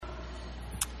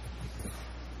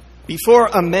Before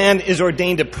a man is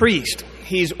ordained a priest,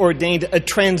 he's ordained a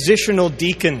transitional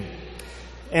deacon.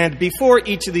 And before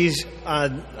each of these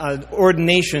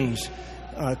ordinations,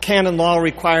 canon law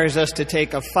requires us to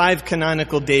take a 5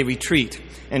 canonical day retreat.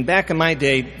 And back in my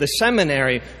day, the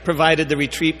seminary provided the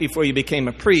retreat before you became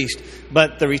a priest,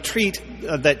 but the retreat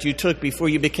that you took before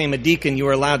you became a deacon, you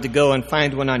were allowed to go and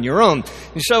find one on your own.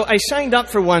 And so I signed up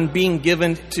for one being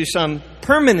given to some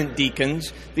permanent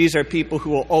deacons. These are people who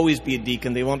will always be a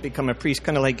deacon. They won't become a priest,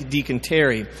 kind of like Deacon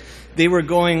Terry. They were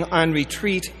going on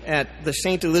retreat at the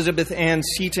St. Elizabeth Ann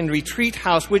Seton Retreat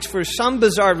House, which for some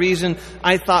bizarre reason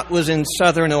I thought was in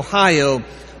southern Ohio,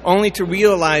 only to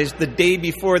realize the day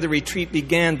before the retreat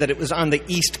began that it was on the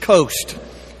East Coast.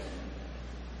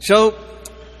 So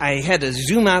I had to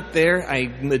zoom out there. I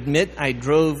admit I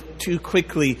drove too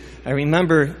quickly. I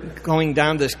remember going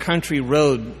down this country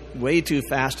road way too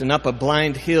fast and up a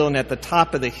blind hill, and at the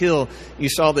top of the hill you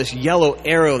saw this yellow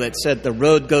arrow that said the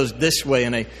road goes this way,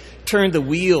 and I turned the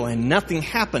wheel and nothing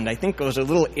happened. I think I was a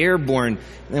little airborne.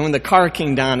 And then when the car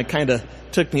came down, it kind of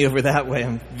took me over that way.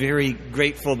 I'm very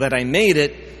grateful that I made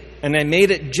it, and I made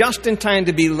it just in time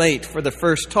to be late for the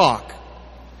first talk.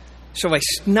 So I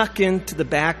snuck into the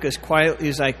back as quietly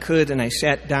as I could, and I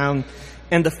sat down.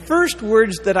 And the first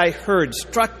words that I heard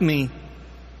struck me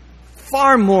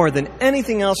far more than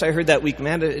anything else I heard that week.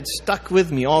 Man, it stuck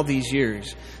with me all these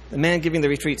years. The man giving the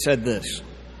retreat said this: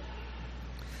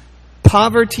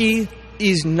 "Poverty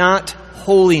is not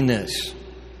holiness,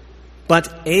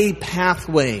 but a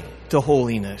pathway to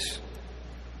holiness."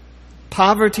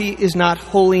 Poverty is not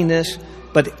holiness,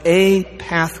 but a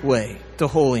pathway to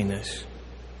holiness.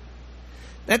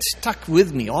 That stuck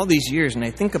with me all these years, and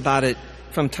I think about it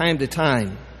from time to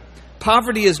time.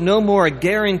 Poverty is no more a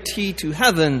guarantee to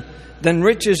heaven than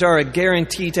riches are a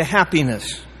guarantee to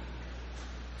happiness.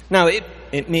 Now,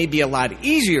 it may be a lot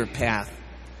easier path,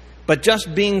 but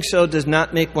just being so does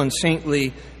not make one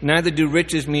saintly. Neither do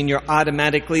riches mean you're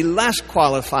automatically less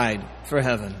qualified for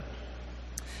heaven.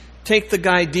 Take the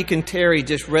guy Deacon Terry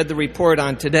just read the report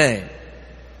on today.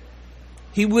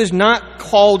 He was not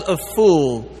called a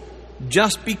fool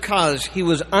just because he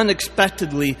was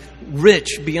unexpectedly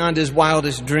rich beyond his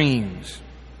wildest dreams.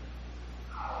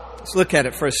 Let's look at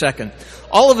it for a second.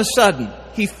 All of a sudden,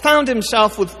 he found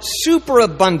himself with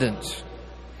superabundance.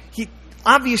 He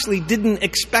obviously didn't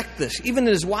expect this. Even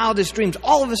in his wildest dreams,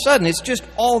 all of a sudden, it's just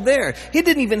all there. He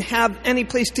didn't even have any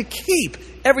place to keep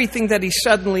everything that he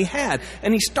suddenly had.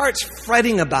 And he starts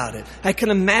fretting about it. I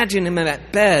can imagine him in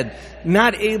that bed,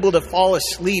 not able to fall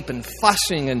asleep and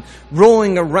fussing and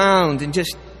rolling around and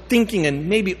just thinking and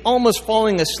maybe almost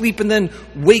falling asleep and then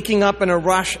waking up in a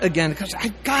rush again because I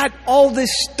got all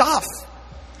this stuff.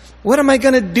 What am I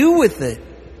going to do with it?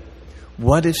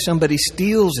 What if somebody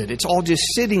steals it? It's all just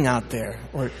sitting out there.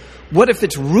 Or what if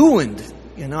it's ruined?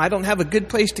 I don't have a good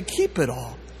place to keep it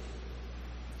all.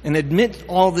 And amid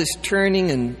all this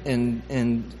turning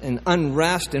and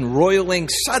unrest and roiling,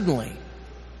 suddenly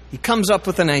he comes up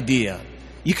with an idea.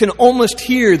 You can almost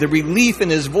hear the relief in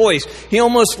his voice. He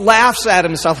almost laughs at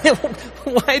himself.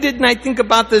 Why didn't I think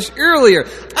about this earlier?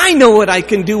 I know what I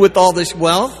can do with all this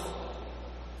wealth.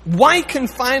 Why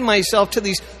confine myself to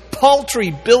these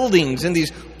paltry buildings and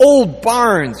these old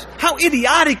barns? How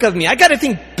idiotic of me. I got to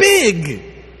think big.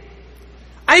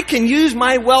 I can use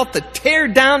my wealth to tear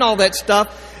down all that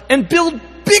stuff and build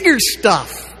bigger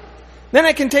stuff. Then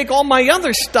I can take all my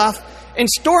other stuff and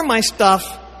store my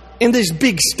stuff in this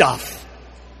big stuff.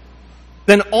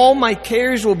 Then all my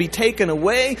cares will be taken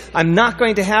away. I'm not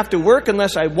going to have to work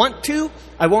unless I want to.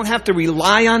 I won't have to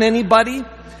rely on anybody.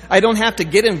 I don't have to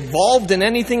get involved in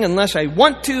anything unless I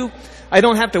want to. I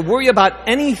don't have to worry about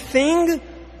anything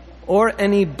or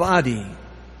anybody.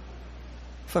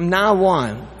 From now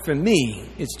on, for me,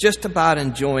 it's just about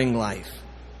enjoying life.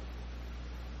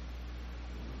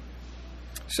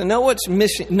 So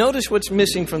notice what's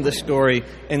missing from the story,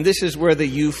 and this is where the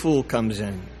 "you fool" comes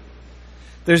in.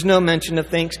 There's no mention of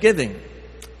thanksgiving.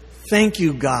 Thank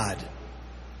you, God.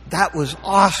 That was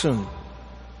awesome.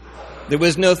 There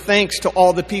was no thanks to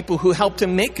all the people who helped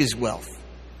him make his wealth.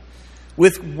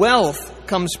 With wealth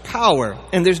comes power,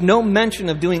 and there's no mention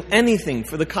of doing anything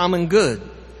for the common good.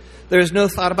 There's no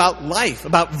thought about life,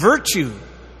 about virtue,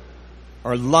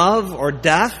 or love, or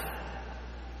death,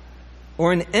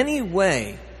 or in any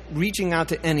way reaching out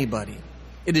to anybody.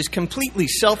 It is completely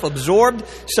self-absorbed,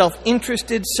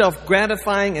 self-interested,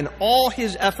 self-gratifying, and all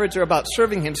his efforts are about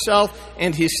serving himself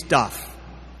and his stuff.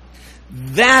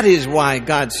 That is why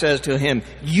God says to him,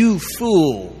 "You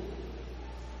fool."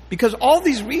 Because all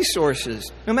these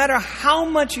resources, no matter how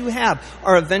much you have,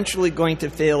 are eventually going to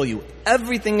fail you.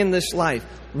 Everything in this life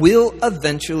will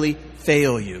eventually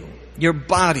fail you. Your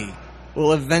body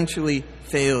will eventually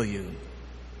fail you.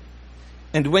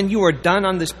 And when you are done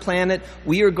on this planet,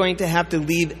 we are going to have to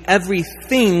leave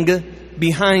everything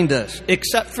behind us,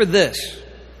 except for this: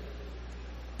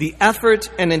 the effort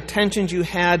and intentions you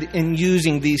had in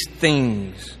using these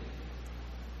things.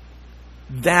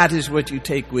 That is what you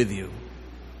take with you.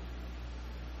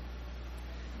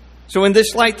 So in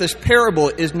this light, this parable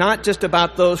is not just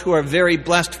about those who are very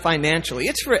blessed financially.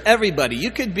 It's for everybody.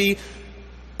 You could be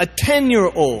a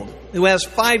 10-year-old who has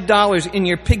 $5 in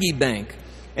your piggy bank,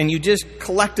 and you just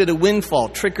collected a windfall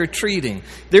trick-or-treating.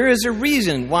 There is a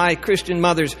reason why, Christian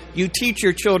mothers, you teach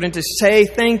your children to say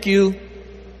thank you,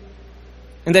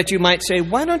 and that you might say,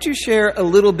 why don't you share a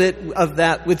little bit of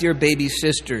that with your baby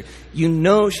sister? You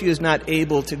know she is not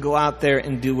able to go out there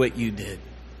and do what you did.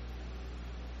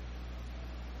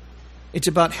 It's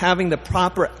about having the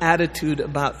proper attitude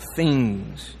about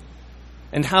things,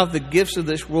 and how the gifts of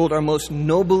this world are most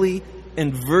nobly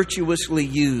and virtuously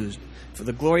used for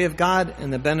the glory of God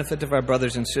and the benefit of our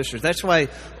brothers and sisters. That's why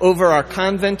over our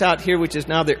convent out here, which is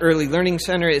now the Early Learning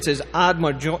Center, it says Ad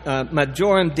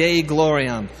Majorem Dei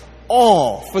Gloriam,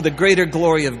 all for the greater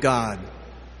glory of God.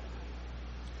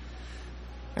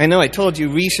 I know I told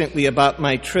you recently about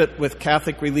my trip with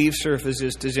Catholic Relief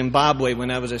Services to Zimbabwe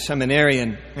when I was a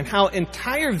seminarian, and how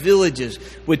entire villages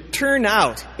would turn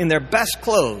out in their best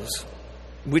clothes,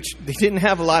 which they didn't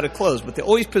have a lot of clothes, but they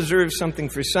always preserved something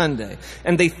for Sunday.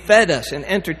 And they fed us and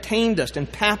entertained us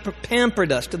and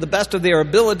pampered us to the best of their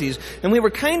abilities. And we were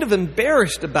kind of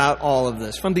embarrassed about all of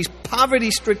this from these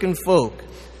poverty-stricken folk.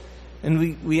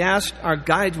 And we asked our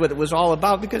guides what it was all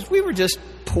about, because we were just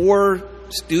poor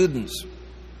students,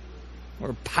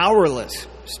 or powerless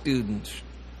students.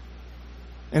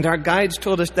 And our guides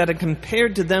told us that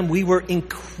compared to them, we were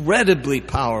incredibly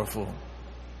powerful.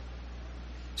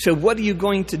 So what are you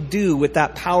going to do with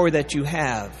that power that you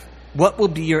have? What will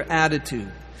be your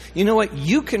attitude? You know what?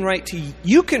 You can write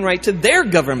to their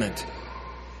government.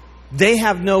 They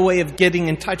have no way of getting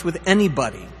in touch with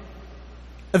anybody.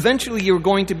 Eventually you're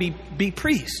going to be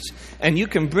priests, and you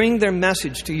can bring their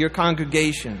message to your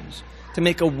congregations to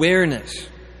make awareness.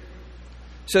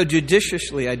 So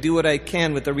judiciously, I do what I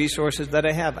can with the resources that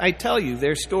I have. I tell you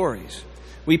their stories.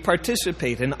 We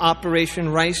participate in Operation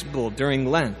Rice Bowl during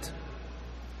Lent.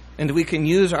 And we can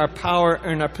use our power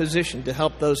and our position to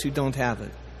help those who don't have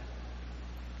it.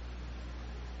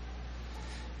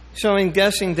 So I'm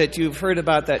guessing that you've heard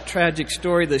about that tragic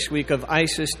story this week of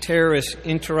ISIS terrorists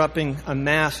interrupting a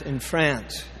mass in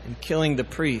France and killing the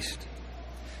priest.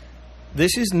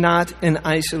 This is not an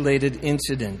isolated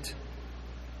incident.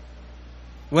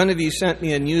 One of you sent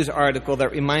me a news article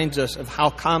that reminds us of how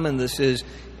common this is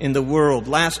in the world.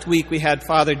 Last week we had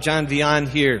Father John Vian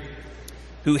here,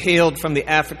 who hailed from the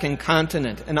African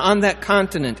continent. And on that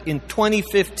continent, in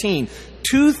 2015,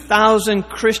 2,000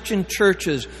 Christian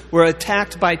churches were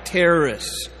attacked by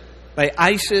terrorists, by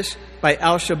ISIS, by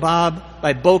Al-Shabaab,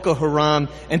 by Boko Haram,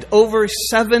 and over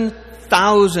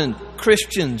 7,000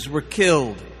 Christians were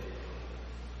killed.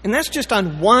 And that's just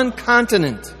on one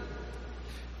continent.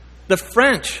 The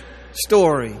French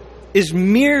story is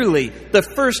merely the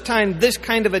first time this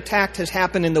kind of attack has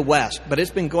happened in the West, but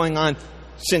it's been going on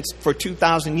for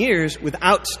 2,000 years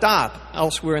without stop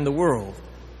elsewhere in the world.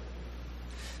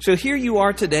 So here you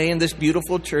are today in this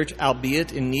beautiful church,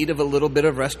 albeit in need of a little bit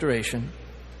of restoration.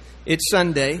 It's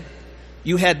Sunday.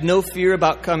 You had no fear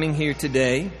about coming here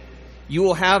today. You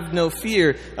will have no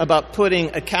fear about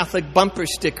putting a Catholic bumper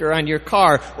sticker on your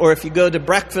car, or if you go to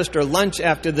breakfast or lunch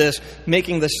after this,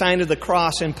 making the sign of the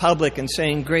cross in public and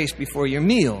saying grace before your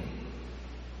meal.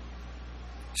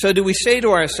 So do we say to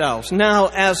ourselves, now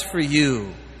as for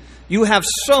you, you have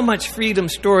so much freedom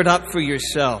stored up for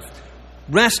yourself.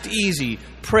 Rest easy,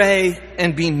 pray,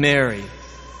 and be merry.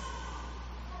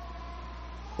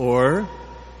 Or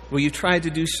will you try to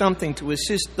do something to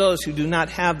assist those who do not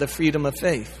have the freedom of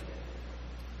faith?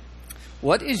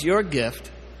 What is your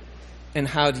gift, and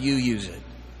how do you use it?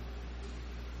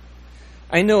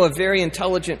 I know a very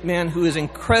intelligent man who is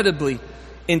incredibly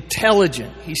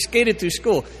intelligent. He skated through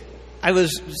school. I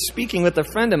was speaking with a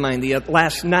friend of mine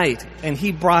last night, and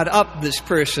he brought up this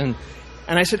person.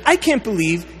 And I said, I can't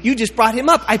believe you just brought him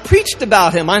up. I preached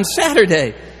about him on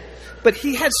Saturday. But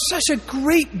he had such a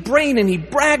great brain, and he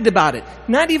bragged about it.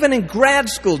 Not even in grad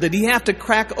school did he have to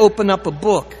crack open up a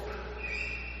book.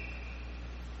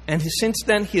 And since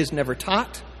then, he has never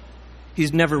taught.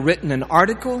 He's never written an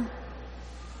article.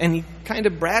 And he kind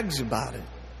of brags about it.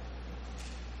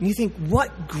 And you think,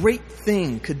 what great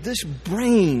thing could this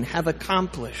brain have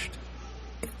accomplished?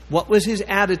 What was his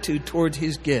attitude towards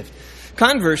his gift?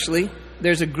 Conversely,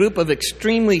 there's a group of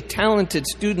extremely talented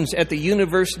students at the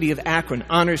University of Akron,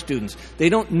 honor students. They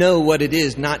don't know what it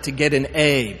is not to get an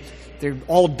A. They're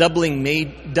all doubling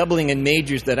in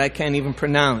majors that I can't even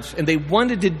pronounce. And they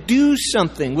wanted to do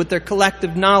something with their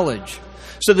collective knowledge.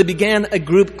 So they began a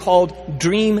group called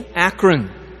Dream Akron.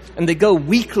 And they go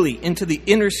weekly into the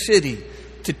inner city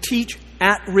to teach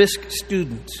at-risk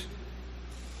students.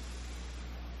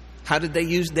 How did they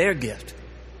use their gift?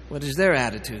 What is their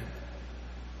attitude?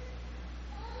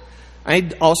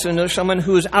 I also know someone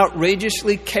who is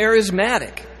outrageously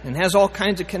charismatic and has all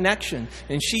kinds of connection,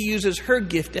 and she uses her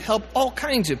gift to help all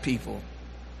kinds of people.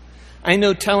 I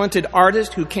know talented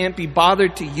artists who can't be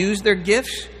bothered to use their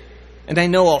gifts, and I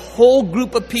know a whole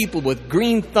group of people with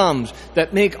green thumbs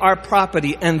that make our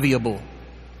property enviable.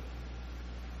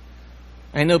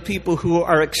 I know people who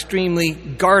are extremely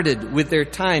guarded with their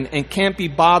time and can't be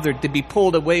bothered to be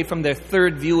pulled away from their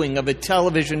third viewing of a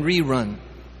television rerun.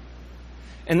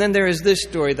 And then there is this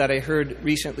story that I heard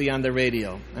recently on the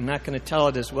radio. I'm not going to tell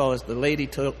it as well as the lady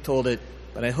told it,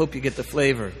 but I hope you get the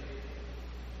flavor.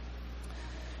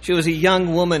 She was a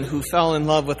young woman who fell in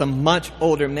love with a much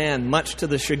older man, much to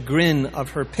the chagrin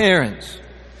of her parents.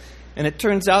 And it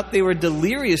turns out they were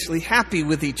deliriously happy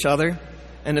with each other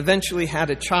and eventually had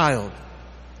a child.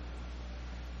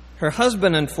 Her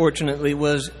husband, unfortunately,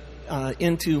 was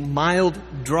into mild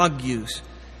drug use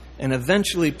and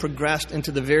eventually progressed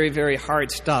into the very, very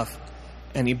hard stuff.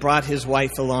 And he brought his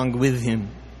wife along with him.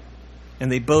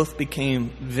 And they both became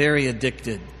very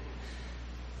addicted.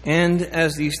 And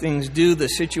as these things do, the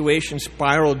situation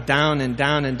spiraled down and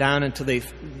down and down until they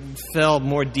fell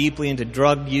more deeply into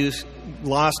drug use,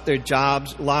 lost their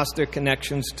jobs, lost their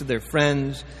connections to their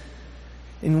friends.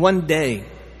 And one day,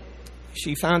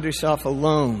 she found herself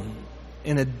alone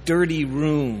in a dirty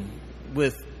room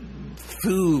with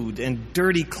food and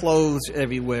dirty clothes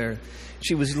everywhere.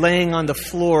 She was laying on the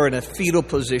floor in a fetal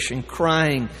position,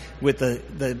 crying with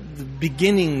the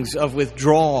beginnings of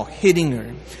withdrawal hitting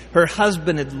her. Her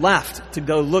husband had left to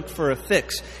go look for a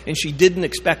fix, and she didn't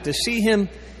expect to see him,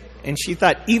 and she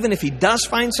thought even if he does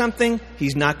find something,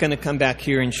 he's not going to come back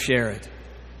here and share it.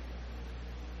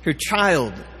 Her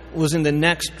child was in the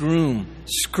next room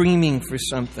screaming for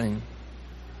something.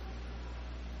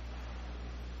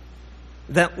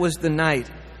 That was the night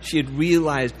she had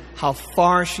realized how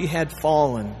far she had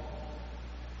fallen.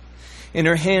 In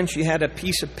her hand she had a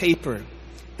piece of paper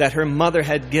that her mother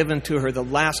had given to her the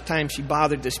last time she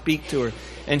bothered to speak to her.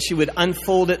 And she would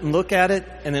unfold it and look at it,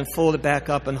 and then fold it back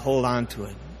up and hold on to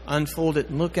it. Unfold it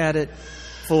and look at it,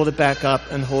 fold it back up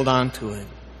and hold on to it.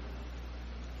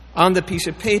 On the piece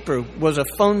of paper was a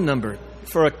phone number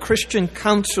for a Christian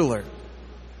counselor.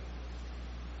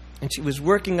 And she was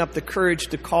working up the courage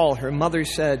to call. Her mother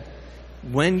said,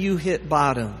 "When you hit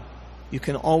bottom, you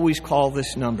can always call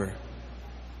this number."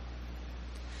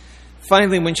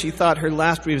 Finally, when she thought her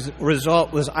last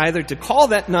result was either to call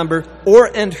that number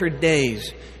or end her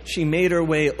days, she made her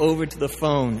way over to the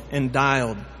phone and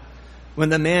dialed. When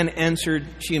the man answered,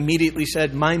 she immediately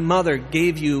said, My mother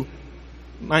gave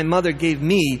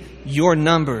me your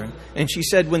number. And she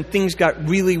said, when things got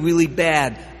really, really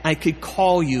bad, I could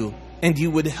call you and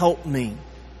you would help me.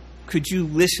 Could you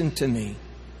listen to me?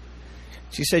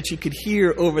 She said she could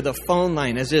hear over the phone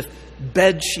line as if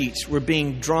bed sheets were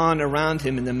being drawn around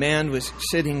him and the man was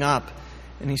sitting up.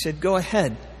 And he said, go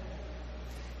ahead.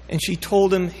 And she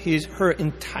told him her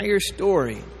entire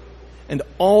story and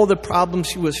all the problems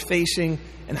she was facing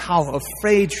and how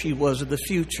afraid she was of the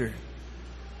future.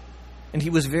 And he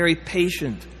was very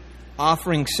patient,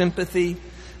 offering sympathy,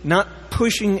 not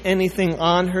pushing anything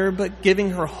on her, but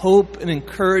giving her hope and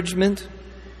encouragement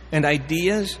and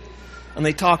ideas. And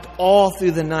they talked all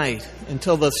through the night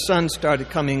until the sun started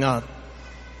coming up.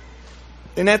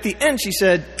 And at the end, she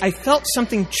said, I felt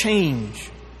something change.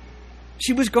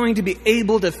 She was going to be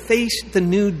able to face the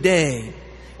new day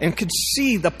and could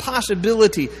see the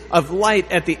possibility of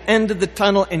light at the end of the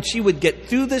tunnel, and she would get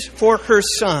through this for her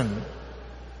son.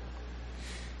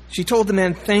 She told the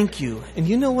man, thank you. And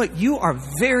you know what? You are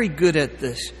very good at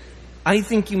this. I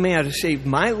think you may have saved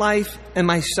my life and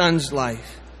my son's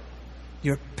life.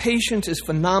 Your patience is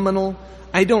phenomenal.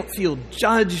 I don't feel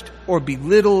judged or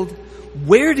belittled.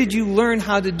 Where did you learn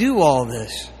how to do all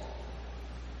this?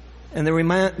 And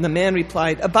the man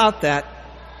replied, about that,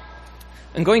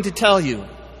 I'm going to tell you,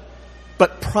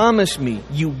 but promise me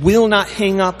you will not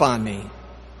hang up on me.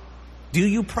 Do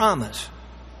you promise?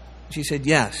 She said,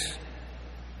 yes.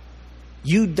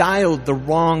 You dialed the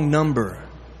wrong number.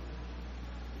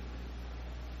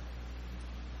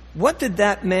 What did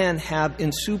that man have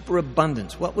in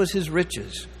superabundance? What was his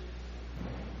riches?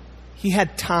 He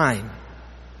had time.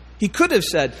 He could have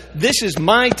said, "This is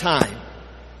my time.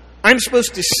 I'm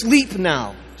supposed to sleep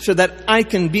now so that I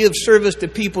can be of service to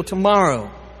people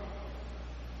tomorrow."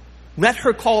 Let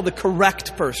her call the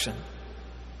correct person.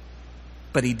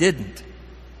 But he didn't.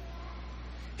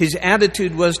 His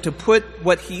attitude was to put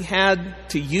what he had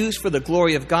to use for the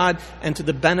glory of God and to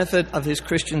the benefit of his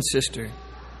Christian sister.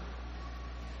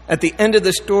 At the end of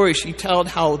the story, she told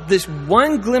how this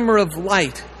one glimmer of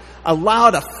light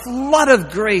allowed a flood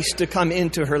of grace to come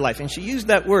into her life. And she used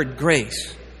that word,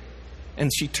 grace.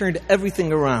 And she turned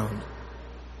everything around.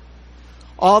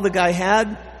 All the guy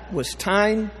had was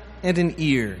time and an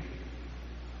ear,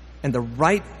 and the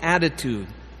right attitude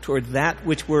toward that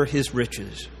which were his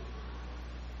riches.